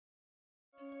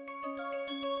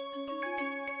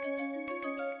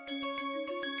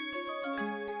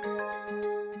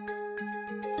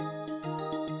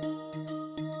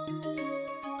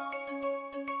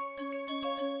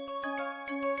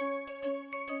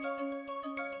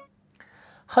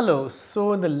Hello,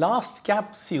 so in the last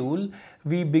capsule,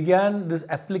 we began this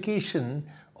application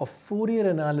of Fourier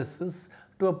analysis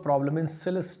to a problem in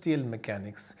celestial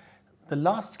mechanics. The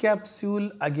last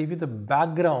capsule, I gave you the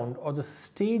background or the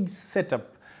stage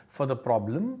setup for the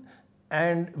problem,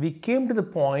 and we came to the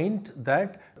point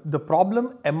that the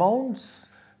problem amounts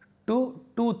to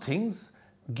two things: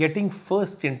 getting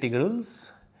first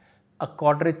integrals, a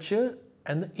quadrature,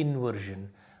 and the inversion.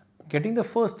 Getting the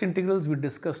first integrals we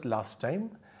discussed last time,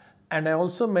 and I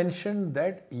also mentioned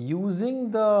that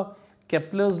using the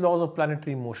Kepler's laws of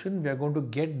planetary motion, we are going to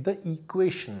get the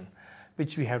equation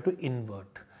which we have to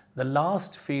invert, the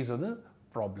last phase of the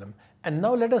problem. And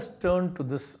now let us turn to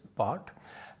this part,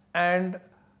 and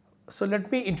so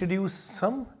let me introduce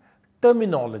some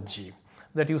terminology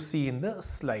that you see in the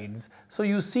slides. So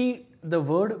you see the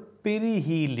word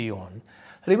perihelion.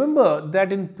 Remember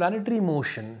that in planetary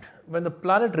motion, when the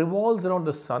planet revolves around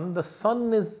the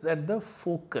sun is at the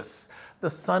focus. The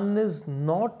sun is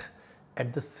not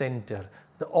at the center.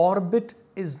 The orbit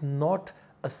is not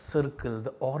a circle. The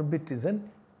orbit is an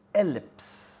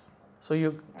ellipse. So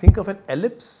you think of an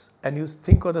ellipse and you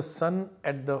think of the sun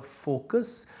at the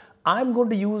focus. I'm going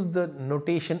to use the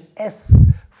notation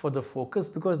S for the focus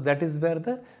because that is where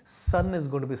the sun is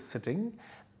going to be sitting,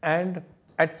 and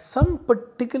at some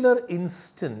particular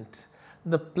instant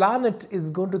the planet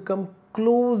is going to come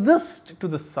closest to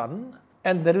the sun,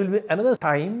 and there will be another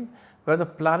time where the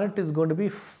planet is going to be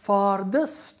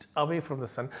farthest away from the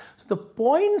sun. So the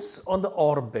points on the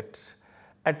orbit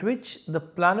at which the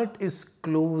planet is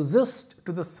closest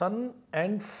to the sun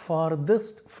and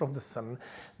farthest from the sun,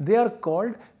 they are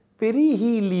called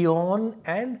perihelion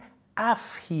and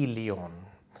aphelion.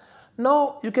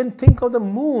 Now you can think of the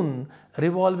moon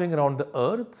revolving around the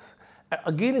earth.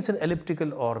 Again, it's an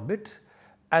elliptical orbit,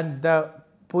 and the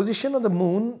position of the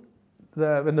moon,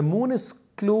 when the moon is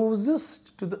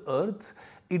closest to the earth,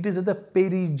 it is at the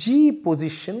perigee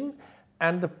position,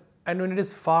 and when it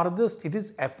is farthest, it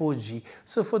is apogee.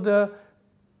 So for the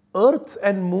earth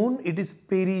and moon, it is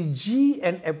perigee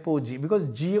and apogee because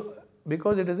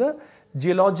it is a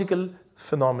geological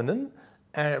phenomenon,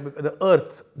 the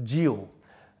earth, geo.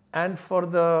 And for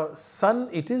the sun,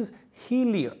 it is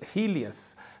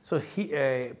Helios. So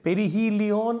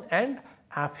perihelion and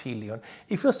aphelion.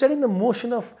 If you are studying the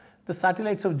motion of the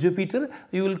satellites of Jupiter,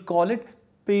 you will call it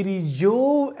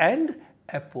perigeo and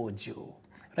apogeo,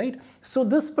 right? So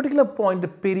this particular point, the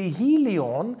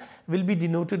perihelion, will be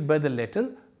denoted by the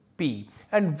letter P,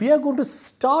 and we are going to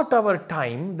start our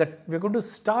time, that we are going to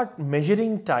start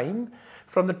measuring time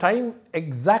from the time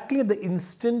exactly at the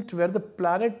instant where the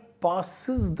planet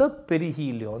passes the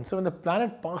perihelion. So when the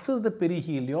planet passes the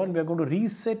perihelion, we are going to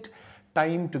reset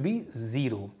time to be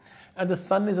 0, and the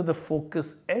sun is at the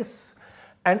focus S,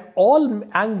 and all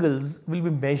angles will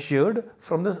be measured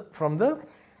from the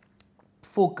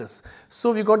focus.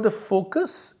 So we got the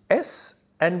focus S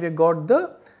and we got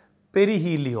the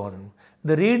perihelion,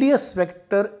 the radius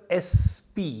vector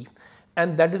SP,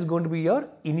 and that is going to be your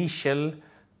initial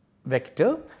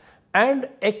vector, and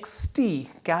xt,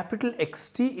 capital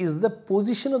XT, is the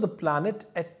position of the planet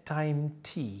at time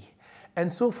t.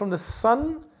 And so from the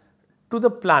sun to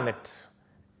the planet,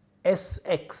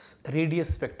 Sx,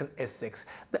 radius vector Sx,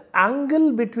 the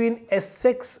angle between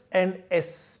Sx and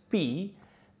Sp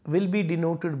will be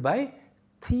denoted by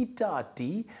theta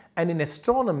t, and in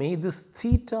astronomy this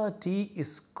theta t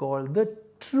is called the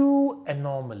true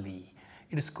anomaly.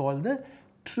 It is called the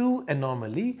true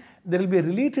anomaly. There will be a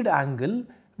related angle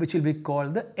which will be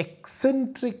called the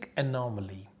eccentric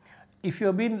anomaly. If you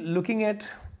have been looking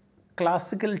at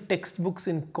classical textbooks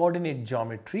in coordinate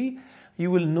geometry,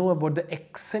 you will know about the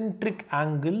eccentric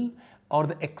angle or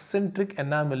the eccentric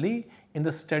anomaly in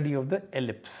the study of the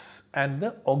ellipse and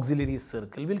the auxiliary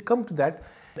circle. We will come to that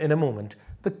in a moment.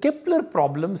 The Kepler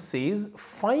problem says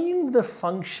find the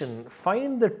function,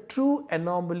 find the true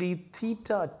anomaly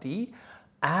theta t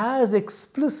as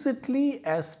explicitly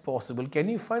as possible. Can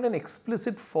you find an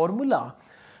explicit formula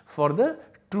for the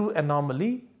true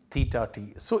anomaly theta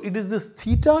t? So it is this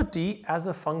theta t as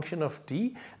a function of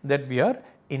t that we are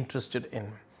interested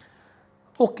in.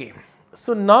 Okay,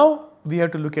 so now we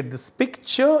have to look at this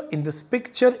picture. In this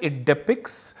picture, it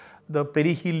depicts the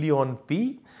perihelion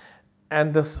P,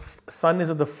 and the sun is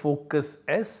at the focus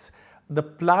S. The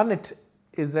planet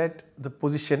is at the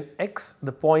position X,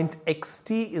 the point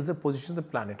XT is the position of the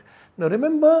planet. Now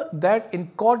remember that in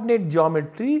coordinate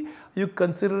geometry, you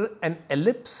consider an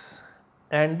ellipse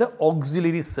and the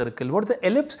auxiliary circle. What is the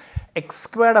ellipse? X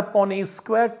squared upon a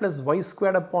squared plus y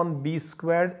squared upon b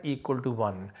squared equal to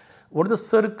 1. What is the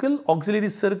circle? Auxiliary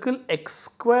circle, x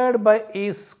squared by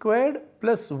a squared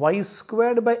plus y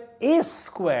squared by a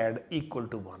squared equal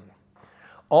to 1,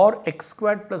 or x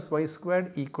squared plus y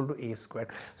squared equal to a squared.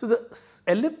 So the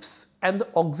ellipse and the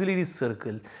auxiliary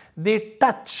circle, they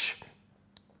touch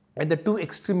at the two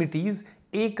extremities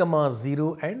a comma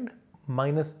 0 and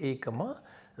minus a comma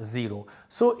 0.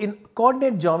 So in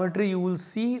coordinate geometry you will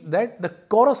see that the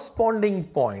corresponding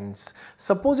points,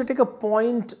 suppose you take a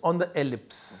point on the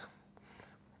ellipse,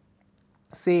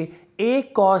 say a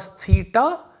cos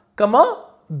theta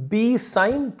comma b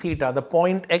sin theta. The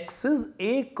point x is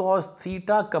a cos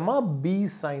theta comma b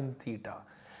sin theta.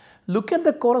 Look at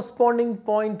the corresponding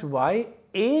point y,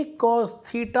 a cos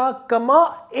theta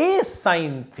comma a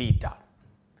sin theta.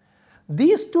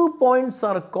 These 2 points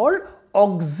are called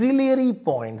auxiliary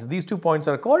points. These 2 points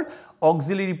are called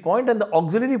auxiliary point, and the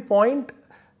auxiliary point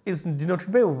is denoted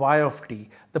by y of t.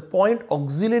 The point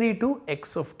auxiliary to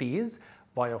x of t is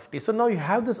y of t. So now you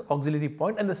have this auxiliary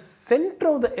point, and the center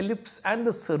of the ellipse and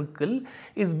the circle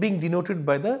is being denoted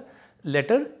by the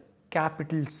letter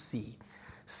capital C.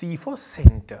 C for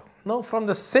center. Now from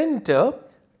the center,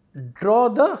 draw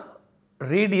the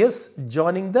radius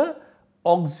joining the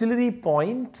auxiliary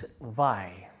point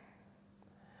y.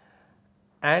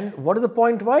 And what is the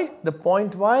point y? The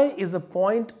point y is a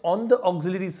point on the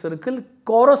auxiliary circle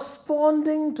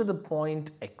corresponding to the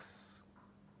point x.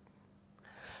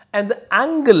 And the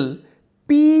angle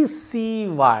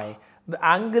PCY, the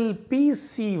angle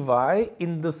PCY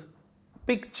in this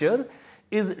picture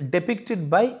is depicted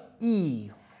by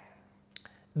E.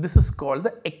 This is called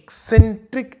the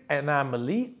eccentric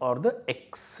anomaly or the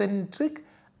eccentric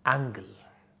angle.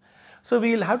 So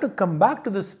we will have to come back to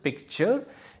this picture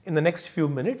in the next few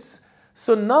minutes.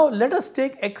 So now let us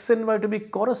take x and y to be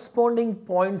corresponding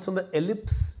points on the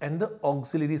ellipse and the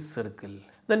auxiliary circle.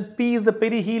 Then P is the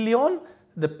perihelion,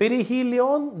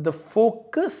 the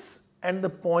focus and the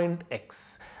point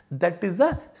x. That is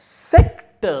a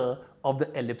sector of the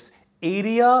ellipse.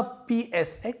 Area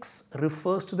PSX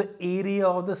refers to the area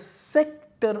of the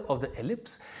sector of the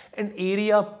ellipse, and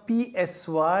area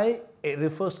PSY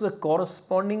refers to the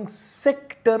corresponding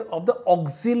sector of the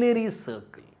auxiliary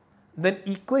circle. Then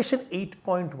equation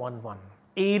 8.11,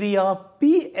 area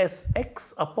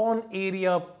PSX upon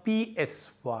area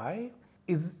PSY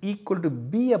is equal to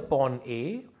B upon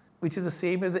A, which is the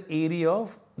same as the area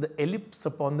of the ellipse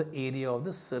upon the area of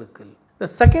the circle. The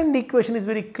second equation is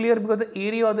very clear because the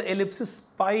area of the ellipse is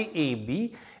pi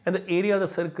AB and the area of the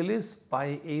circle is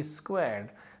pi A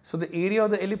squared. So the area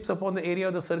of the ellipse upon the area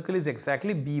of the circle is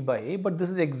exactly B by A, but this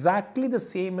is exactly the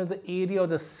same as the area of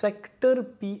the sector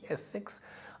PSX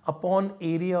upon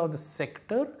area of the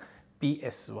sector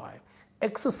PSY.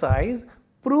 Exercise: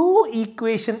 prove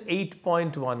equation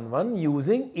 8.11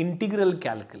 using integral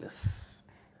calculus.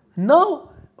 Now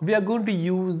we are going to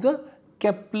use the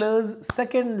Kepler's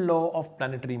second law of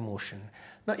planetary motion.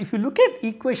 Now if you look at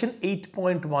equation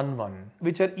 8.11,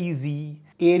 which are easy,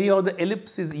 area of the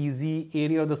ellipse is easy,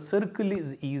 area of the circle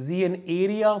is easy, and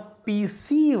area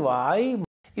PCY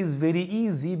is very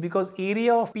easy because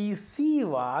area of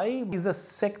PCY is a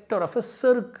sector of a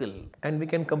circle and we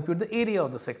can compute the area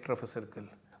of the sector of a circle.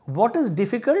 What is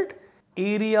difficult?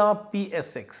 Area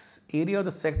PSX, area of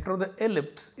the sector of the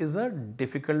ellipse, is a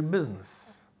difficult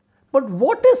business. But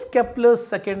what is Kepler's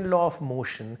second law of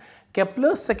motion?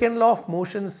 Kepler's second law of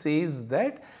motion says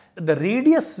that the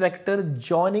radius vector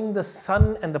joining the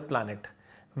sun and the planet.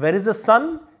 Where is the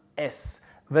sun? S.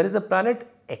 Where is the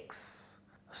planet? X.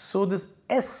 So this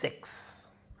Sx,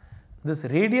 this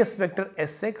radius vector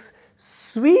Sx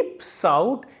sweeps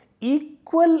out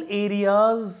equal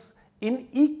areas in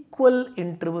equal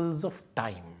intervals of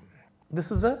time.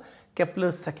 This is a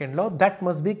Kepler's second law that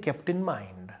must be kept in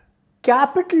mind.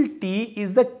 Capital T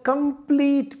is the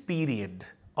complete period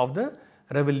of the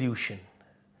revolution,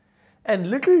 and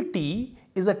little t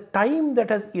is a time that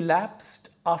has elapsed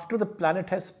after the planet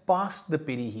has passed the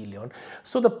perihelion.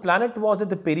 So the planet was at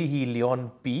the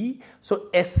perihelion P, so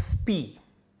SP,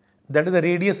 that is the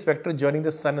radius vector joining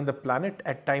the sun and the planet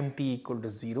at time t equal to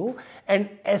 0, and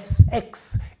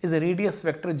Sx is a radius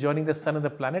vector joining the sun and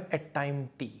the planet at time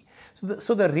t.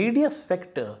 So the radius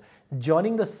vector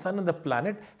joining the sun and the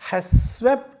planet has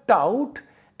swept out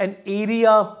an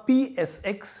area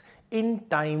PSX in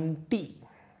time t.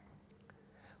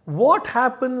 What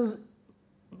happens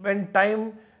when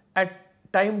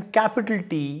at time capital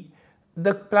T,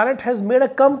 the planet has made a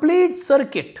complete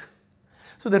circuit?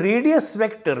 So the radius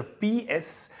vector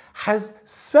PS has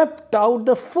swept out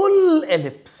the full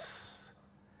ellipse.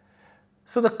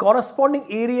 So the corresponding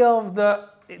area of the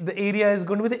the area is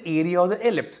going to be the area of the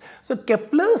ellipse. So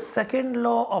Kepler's second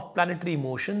law of planetary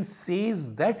motion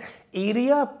says that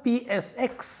area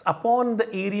PSX upon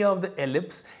the area of the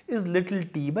ellipse is little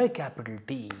t by capital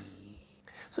T.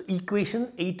 So equation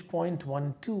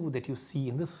 8.12 that you see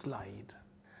in the slide.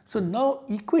 So now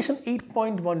equation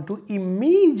 8.12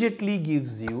 immediately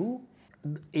gives you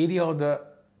the area of the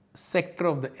sector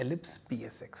of the ellipse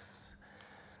PSX.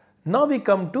 Now we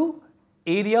come to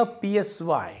area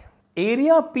PSY.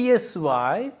 Area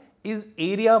PSY is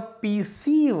area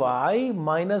PCY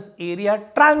minus area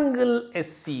triangle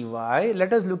SCY.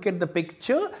 Let us look at the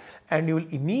picture and you will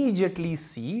immediately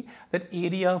see that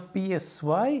area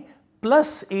PSY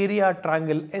plus area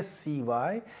triangle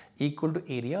SCY equal to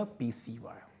area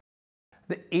PCY.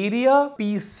 The area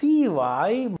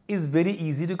PCY is very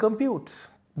easy to compute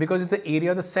because it's the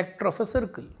area of the sector of a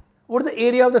circle. What is the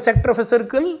area of the sector of a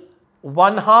circle?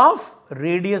 1/2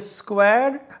 radius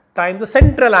squared times the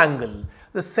central angle.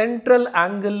 The central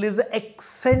angle is the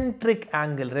eccentric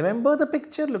angle. Remember the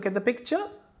picture? Look at the picture.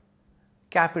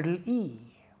 Capital E.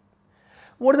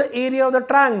 What is the area of the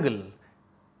triangle?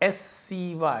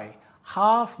 SCY.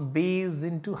 Half base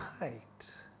into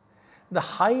height. The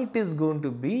height is going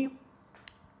to be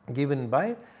given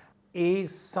by A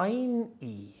sin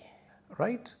E.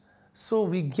 Right? So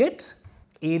we get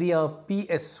area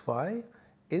PSY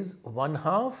is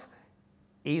 1/2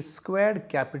 A squared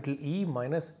capital E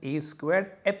minus A squared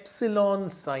epsilon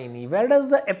sin E. Where does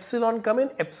the epsilon come in?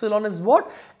 Epsilon is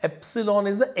what? Epsilon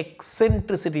is the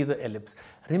eccentricity of the ellipse.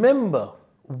 Remember,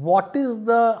 what is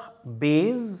the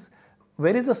base?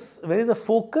 Where is the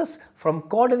focus? From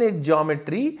coordinate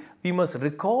geometry, we must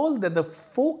recall that the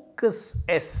focus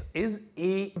S is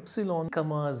A epsilon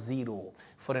comma 0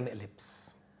 for an ellipse.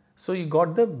 So you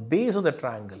got the base of the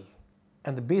triangle.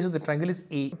 And the base of the triangle is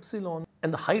A epsilon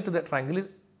and the height of the triangle is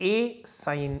A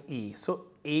sin E. So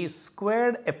A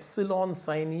squared epsilon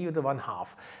sin E with the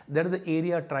 1/2. That is the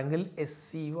area triangle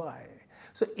SCY.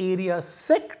 So area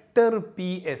sector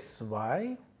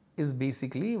PSY is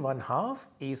basically 1/2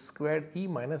 A squared E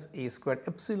minus A squared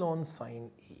epsilon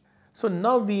sin E. So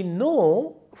now we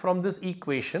know from this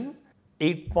equation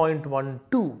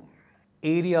 8.12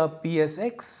 area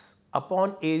PSX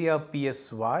upon area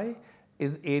PSY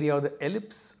is area of the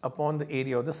ellipse upon the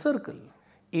area of the circle.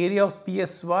 Area of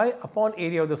PSY upon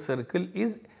area of the circle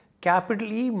is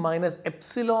capital E minus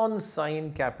epsilon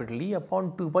sin capital E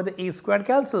upon 2 pi. The A squared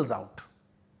cancels out.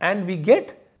 And we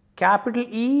get capital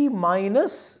E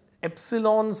minus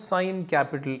epsilon sin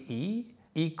capital E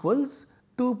equals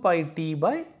 2 pi T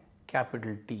by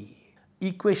capital T.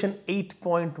 Equation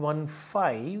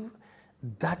 8.15,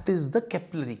 that is the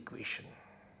Kepler equation.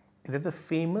 That's a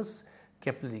famous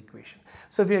Kepler equation.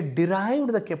 So we have derived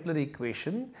the Kepler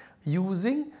equation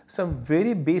using some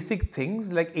very basic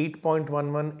things like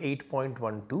 8.11,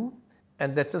 8.12,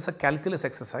 and that's just a calculus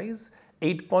exercise.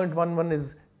 8.11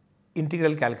 is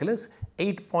integral calculus,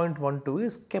 8.12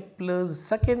 is Kepler's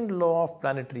second law of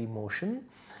planetary motion,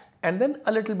 and then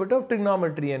a little bit of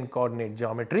trigonometry and coordinate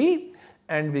geometry,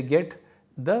 and we get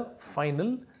the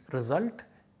final result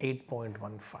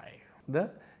 8.15.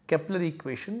 The Kepler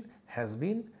equation has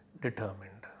been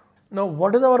determined. Now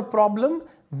what is our problem?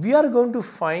 We are going to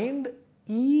find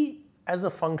E as a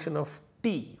function of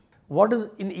T. What is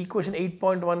in equation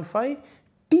 8.15?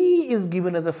 T is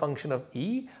given as a function of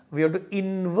E. We have to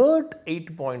invert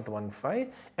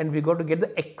 8.15 and we got to get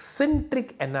the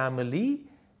eccentric anomaly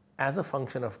as a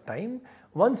function of time.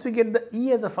 Once we get the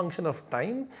E as a function of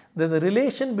time, there is a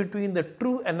relation between the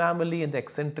true anomaly and the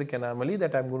eccentric anomaly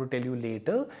that I am going to tell you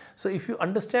later. So if you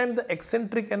understand the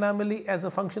eccentric anomaly as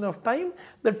a function of time,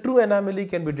 the true anomaly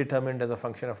can be determined as a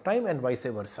function of time and vice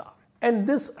versa. And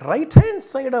this right hand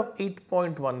side of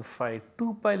 8.15,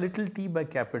 2 pi little t by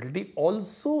capital T,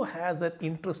 also has an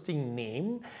interesting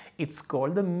name. It's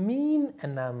called the mean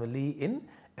anomaly in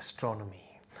astronomy.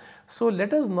 So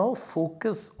let us now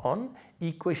focus on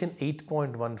equation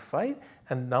 8.15,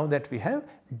 and now that we have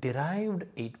derived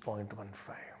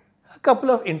 8.15. A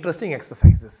couple of interesting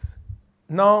exercises.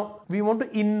 Now we want to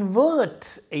invert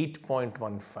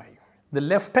 8.15. The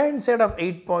left hand side of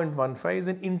 8.15 is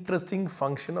an interesting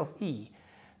function of E.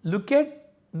 Look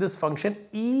at this function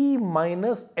E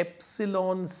minus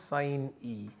epsilon sin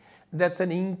E. That's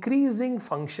an increasing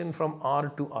function from R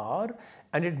to R,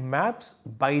 and it maps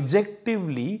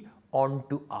bijectively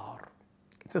onto R.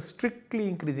 It's a strictly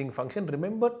increasing function.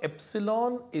 Remember,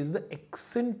 epsilon is the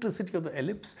eccentricity of the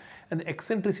ellipse, and the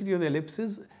eccentricity of the ellipse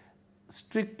is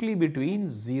strictly between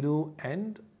 0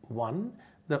 and 1.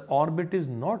 The orbit is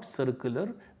not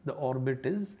circular, the orbit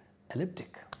is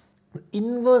elliptic. The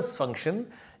inverse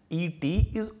function Et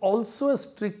is also a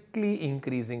strictly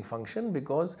increasing function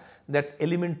because that's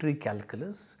elementary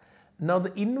calculus. Now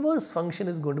the inverse function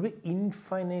is going to be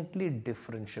infinitely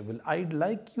differentiable. I'd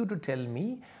like you to tell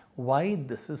me why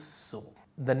this is so.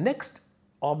 The next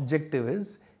objective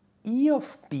is e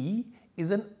of t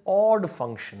is an odd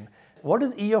function. What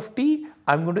is e of t?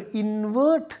 I'm going to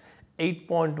invert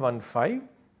 8.15.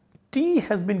 T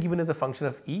has been given as a function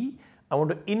of e. I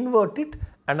want to invert it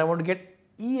and I want to get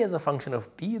e as a function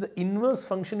of t. The inverse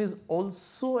function is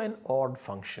also an odd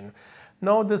function.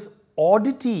 Now this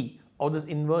oddity of this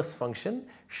inverse function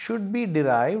should be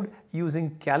derived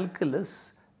using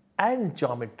calculus and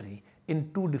geometry in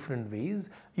two different ways.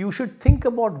 You should think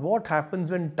about what happens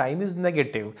when time is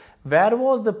negative. Where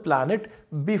was the planet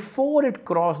before it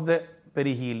crossed the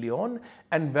perihelion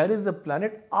and where is the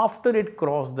planet after it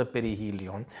crossed the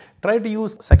perihelion? Try to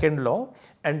use second law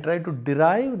and try to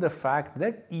derive the fact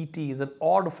that Et is an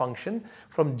odd function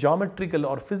from geometrical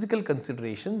or physical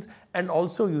considerations and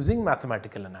also using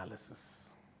mathematical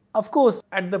analysis. Of course,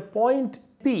 at the point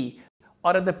P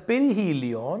or at the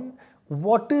perihelion,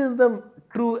 what is the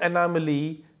true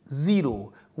anomaly?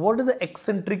 0. What is the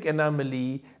eccentric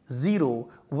anomaly? 0.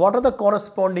 What are the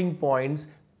corresponding points?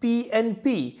 P and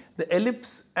P, the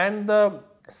ellipse and the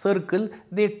circle,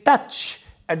 they touch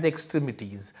at the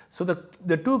extremities. So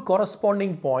the two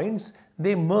corresponding points,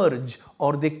 they merge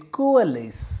or they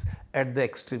coalesce at the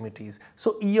extremities.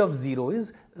 So E of 0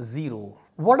 is 0.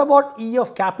 What about E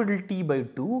of capital T by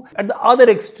 2 at the other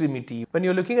extremity? When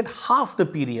you're looking at half the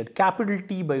period, capital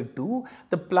T by 2,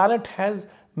 the planet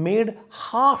has made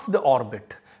half the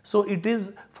orbit. So it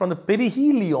is from the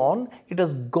perihelion, it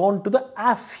has gone to the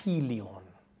aphelion.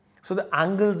 So the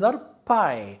angles are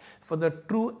pi for the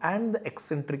true and the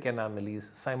eccentric anomalies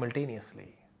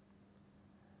simultaneously.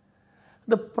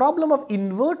 The problem of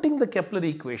inverting the Kepler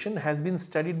equation has been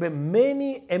studied by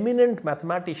many eminent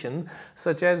mathematicians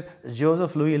such as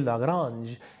Joseph Louis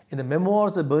Lagrange in the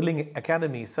Memoirs of the Berlin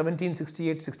Academy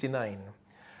 1768-69.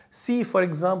 See, for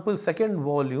example, second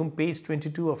volume, page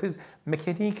 22 of his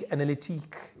Mécanique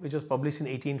analytique, which was published in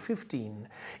 1815.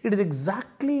 It is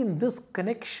exactly in this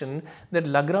connection that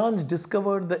Lagrange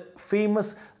discovered the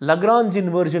famous Lagrange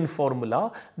inversion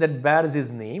formula that bears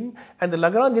his name. And the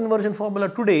Lagrange inversion formula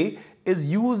today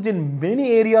is used in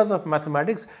many areas of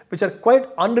mathematics which are quite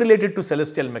unrelated to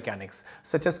celestial mechanics,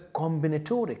 such as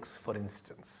combinatorics, for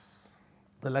instance.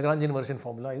 The Lagrange inversion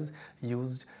formula is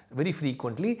used very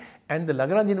frequently, and the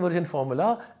Lagrange inversion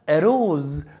formula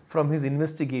arose from his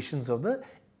investigations of the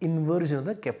inversion of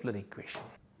the Kepler equation.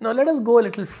 Now let us go a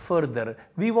little further.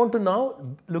 We want to now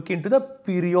look into the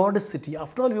periodicity.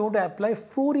 After all, we want to apply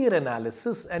Fourier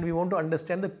analysis and we want to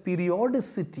understand the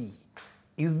periodicity.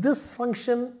 Is this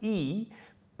function E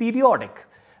periodic?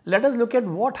 Let us look at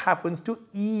what happens to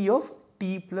E of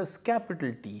t plus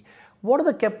capital T. What does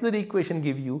the Kepler equation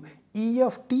give you? E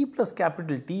of t plus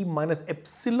capital T minus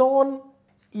epsilon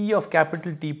E of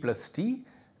capital T plus T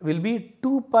will be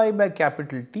 2 pi by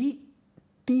capital T,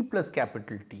 T plus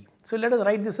capital T. So let us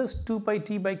write this as 2 pi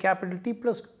T by capital T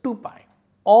plus 2 pi.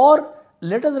 Or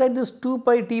let us write this 2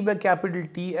 pi T by capital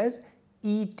T as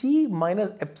Et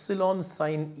minus epsilon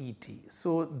sine Et.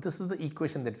 So this is the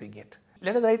equation that we get.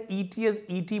 Let us write Et as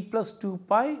Et plus 2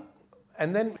 pi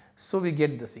and then so we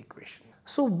get this equation.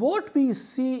 So what we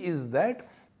see is that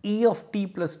E of t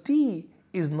plus t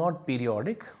is not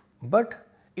periodic, but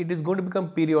it is going to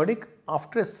become periodic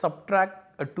after I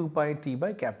subtract a 2 pi t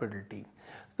by capital T.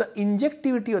 The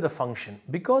injectivity of the function,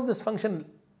 because this function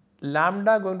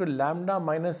lambda going to lambda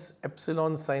minus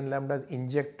epsilon sine lambda is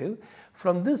injective,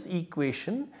 from this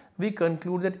equation we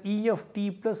conclude that E of t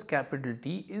plus capital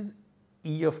T is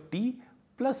E of t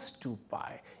plus 2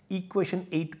 pi, equation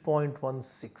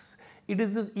 8.16. It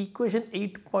is this equation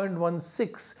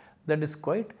 8.16 that is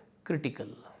quite critical.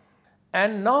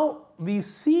 And now we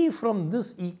see from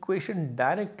this equation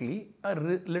directly a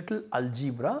little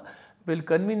algebra will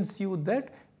convince you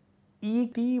that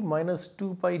Et minus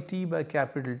 2 pi t by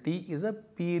capital T is a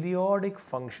periodic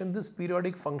function. This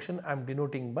periodic function I am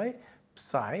denoting by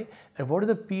psi. And what is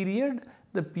the period?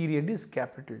 The period is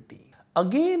capital T.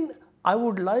 Again, I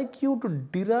would like you to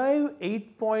derive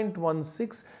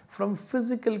 8.16 from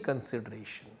physical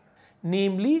consideration.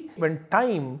 Namely, when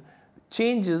time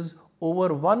changes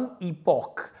over one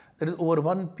epoch, that is over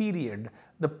one period,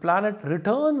 the planet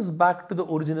returns back to the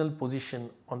original position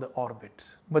on the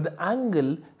orbit. But the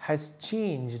angle has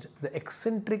changed, the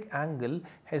eccentric angle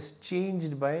has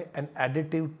changed by an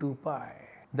additive 2 pi.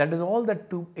 That is all that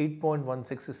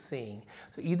 8.16 is saying.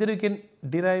 So either you can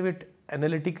derive it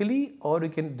analytically or you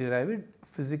can derive it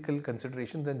physical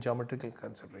considerations and geometrical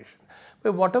considerations. By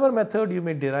whatever method you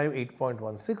may derive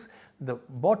 8.16, the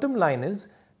bottom line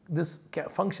is this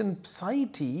function psi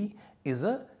t is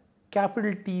a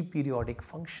capital T periodic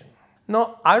function.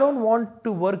 Now, I don't want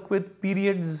to work with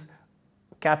periods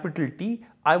capital T,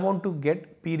 I want to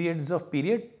get periods of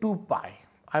period 2 pi.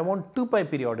 I want 2 pi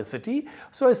periodicity,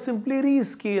 so I simply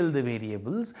rescale the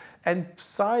variables, and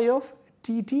psi of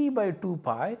Tt by 2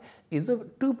 pi is a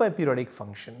 2 pi periodic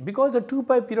function because a 2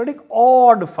 pi periodic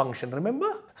odd function,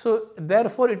 remember? So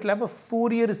therefore it will have a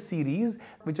Fourier series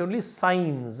which only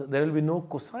sines, there will be no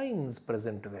cosines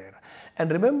present there.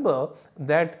 And remember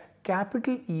that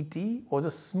capital ET was a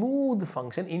smooth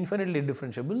function, infinitely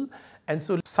differentiable, and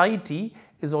so psi t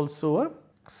is also a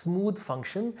smooth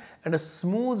function, and a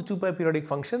smooth 2 pi periodic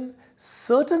function.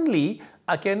 Certainly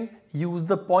I can use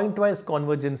the pointwise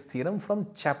convergence theorem from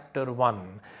chapter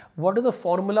 1. What is the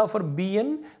formula for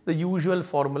Bn? The usual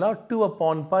formula, 2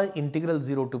 upon pi integral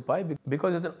 0 to pi.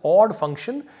 Because it's an odd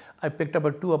function, I picked up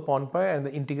a 2 upon pi and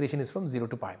the integration is from 0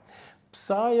 to pi.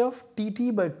 Psi of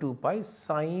Tt by 2 pi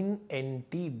sine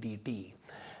nt dt.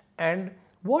 And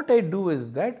what I do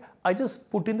is that I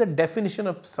just put in the definition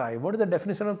of psi. What is the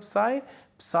definition of psi?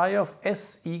 Psi of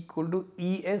s equal to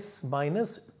Es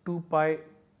minus 2 pi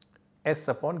s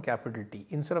upon capital T.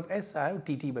 Instead of s, I have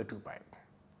Tt by 2 pi.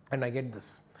 And I get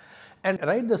this. And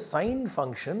write the sine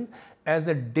function as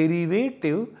a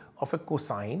derivative of a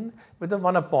cosine with a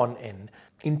 1 upon n.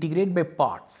 Integrate by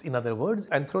parts, in other words,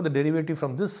 and throw the derivative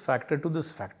from this factor to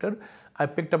this factor. I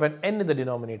picked up an n in the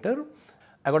denominator.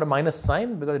 I got a minus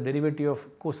sign because the derivative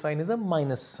of cosine is a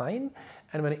minus sign,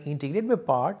 and when I integrate by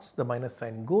parts, the minus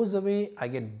sign goes away. I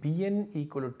get Bn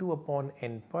equal to 2 upon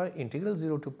n pi integral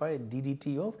 0 to pi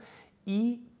ddt of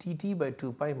e Tt by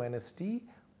 2 pi minus t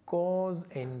cos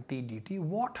nt dt.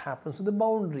 What happens to the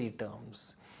boundary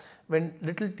terms? When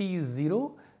little t is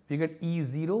 0, we get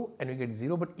E0 and we get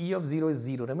 0, but E of 0 is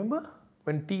 0, remember?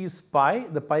 When t is pi,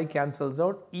 the pi cancels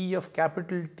out. E of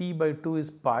capital T by 2 is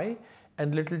pi,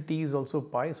 and little t is also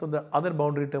pi, so the other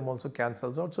boundary term also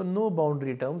cancels out, so no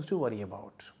boundary terms to worry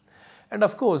about. And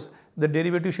of course, the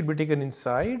derivative should be taken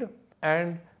inside,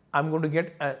 and I'm going to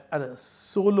get a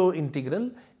solo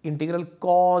integral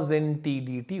cos nt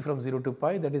dt from 0 to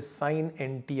pi, that is sine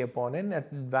nt upon n, it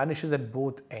vanishes at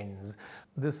both ends.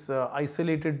 This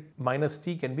isolated minus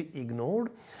t can be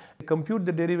ignored. Compute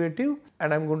the derivative,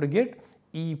 and I'm going to get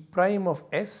e prime of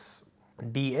s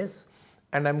ds,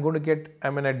 and I'm going to get,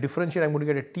 when I differentiate, I'm going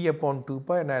to get a t upon 2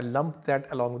 pi, and I lump that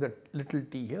along with a little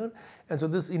t here. And so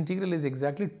this integral is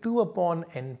exactly 2 upon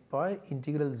n pi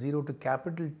integral 0 to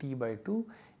capital T by 2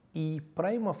 e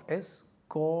prime of s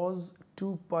cos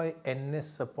 2 pi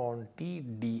ns upon t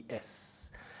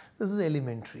ds. This is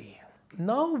elementary.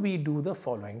 Now we do the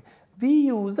following. We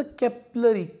use the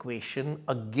Kepler equation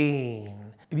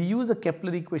again.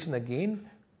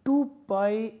 2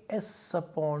 pi s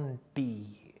upon t.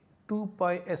 2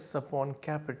 pi s upon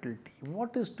capital T.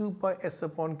 What is 2 pi s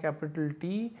upon capital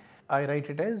T? I write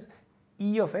it as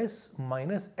E of s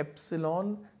minus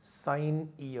epsilon sine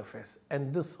E of s.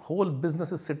 And this whole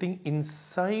business is sitting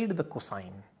inside the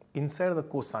cosine.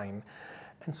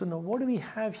 And so now what do we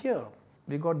have here?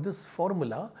 We got this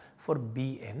formula for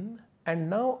Bn, and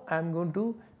now I am going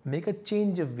to make a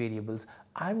change of variables.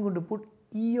 I am going to put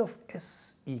E of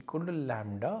s equal to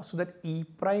lambda, so that E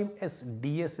prime s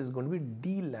ds is going to be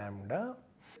d lambda,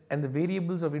 and the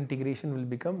variables of integration will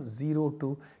become 0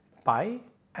 to pi,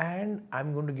 and I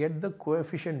am going to get the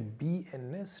coefficient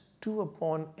Bns 2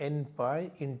 upon n pi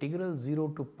integral 0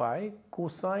 to pi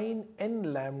cosine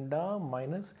n lambda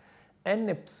minus n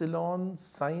epsilon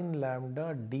sine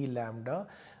lambda d lambda.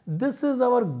 This is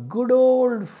our good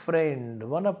old friend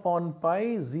 1 upon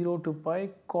pi 0 to pi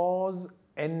cos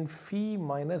n phi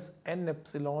minus n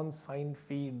epsilon sine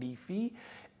phi d phi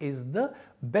is the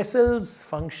Bessel's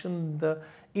function, the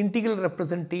integral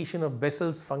representation of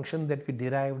Bessel's function that we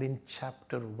derived in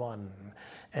chapter 1.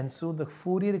 And so the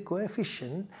Fourier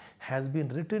coefficient has been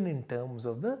written in terms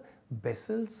of the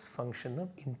Bessel's function of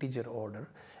integer order.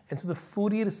 And so the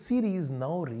Fourier series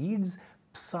now reads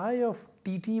psi of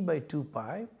Tt by 2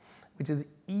 pi, which is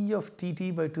E of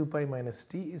Tt by 2 pi minus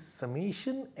t, is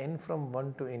summation n from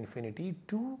 1 to infinity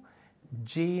to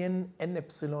Jn n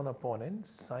epsilon upon n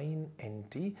sine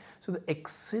nt. So the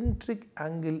eccentric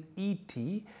angle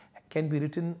Et can be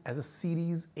written as a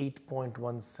series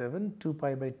 8.17 2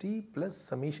 pi by t plus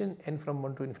summation n from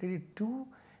 1 to infinity to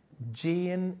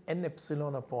Jn n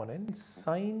epsilon upon n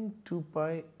sine 2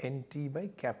 pi nt by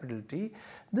capital T.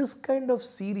 This kind of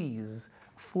series,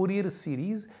 Fourier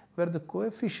series, where the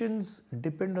coefficients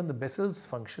depend on the Bessel's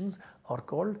functions, are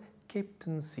called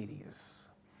Kapton series.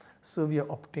 So we have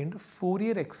obtained a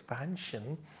Fourier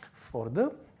expansion for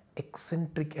the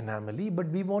eccentric anomaly, but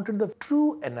we wanted the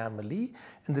true anomaly,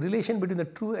 and the relation between the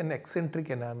true and eccentric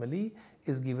anomaly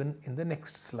is given in the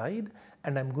next slide,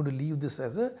 and I'm going to leave this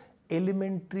as a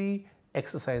elementary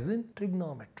exercise in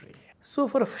trigonometry. So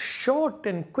for a short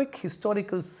and quick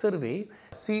historical survey,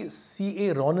 see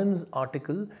C.A. Ronan's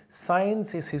article,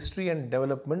 Science is History and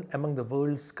Development Among the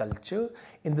World's Culture.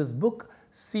 In this book,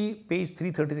 see page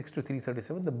 336 to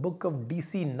 337, the book of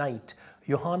D.C. Knight,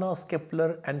 Johannes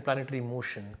Kepler and Planetary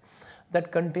Motion,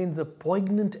 that contains a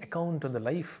poignant account of the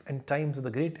life and times of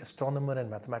the great astronomer and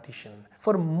mathematician.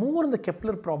 For more on the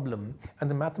Kepler problem and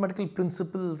the mathematical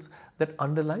principles that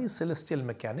underlie celestial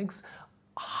mechanics,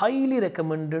 highly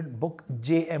recommended book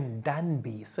J.M.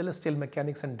 Danby, Celestial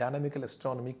Mechanics and Dynamical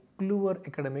Astronomy, Kluwer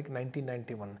Academic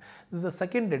 1991. This is a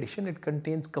second edition. It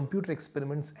contains computer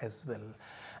experiments as well.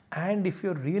 And if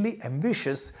you're really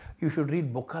ambitious, you should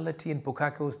read Bocalati and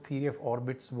Pocacco's Theory of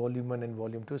Orbits, Volume 1 and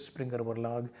Volume 2, Springer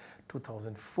Verlag,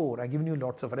 2004. I've given you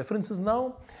lots of references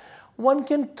now. One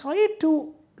can try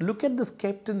to look at this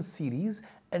Kapton series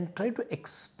and try to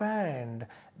expand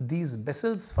these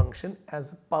Bessel's function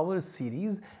as a power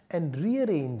series and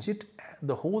rearrange it,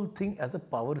 the whole thing, as a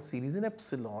power series in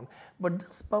epsilon. But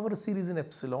this power series in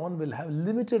epsilon will have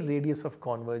limited radius of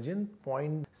convergence,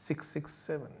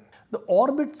 0.667. The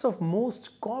orbits of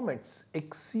most comets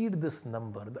exceed this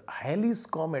number. The Halley's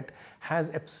comet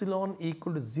has epsilon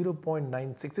equal to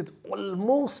 0.96. It's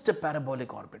almost a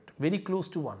parabolic orbit, very close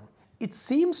to 1. It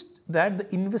seems that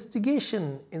the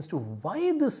investigation into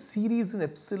why this series in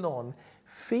epsilon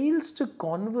fails to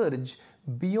converge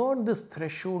beyond this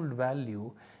threshold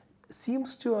value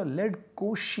seems to have led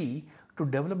Cauchy to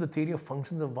develop the theory of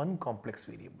functions of one complex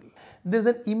variable. There's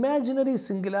an imaginary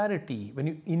singularity. When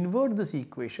you invert this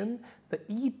equation, the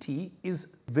ET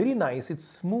is very nice, it's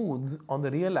smooth on the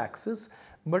real axis,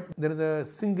 but there is a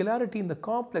singularity in the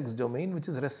complex domain which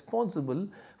is responsible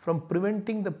from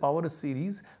preventing the power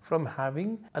series from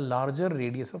having a larger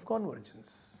radius of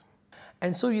convergence.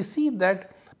 And so you see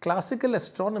that classical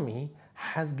astronomy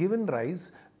has given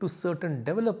rise to certain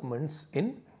developments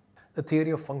in the theory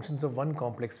of functions of one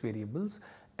complex variables,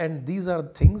 and these are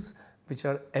things which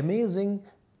are amazing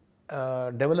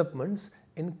developments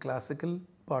in classical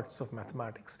parts of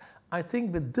mathematics. I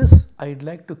think with this, I'd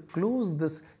like to close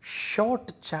this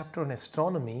short chapter on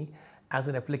astronomy as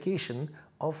an application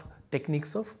of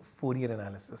techniques of Fourier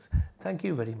analysis. Thank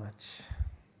you very much.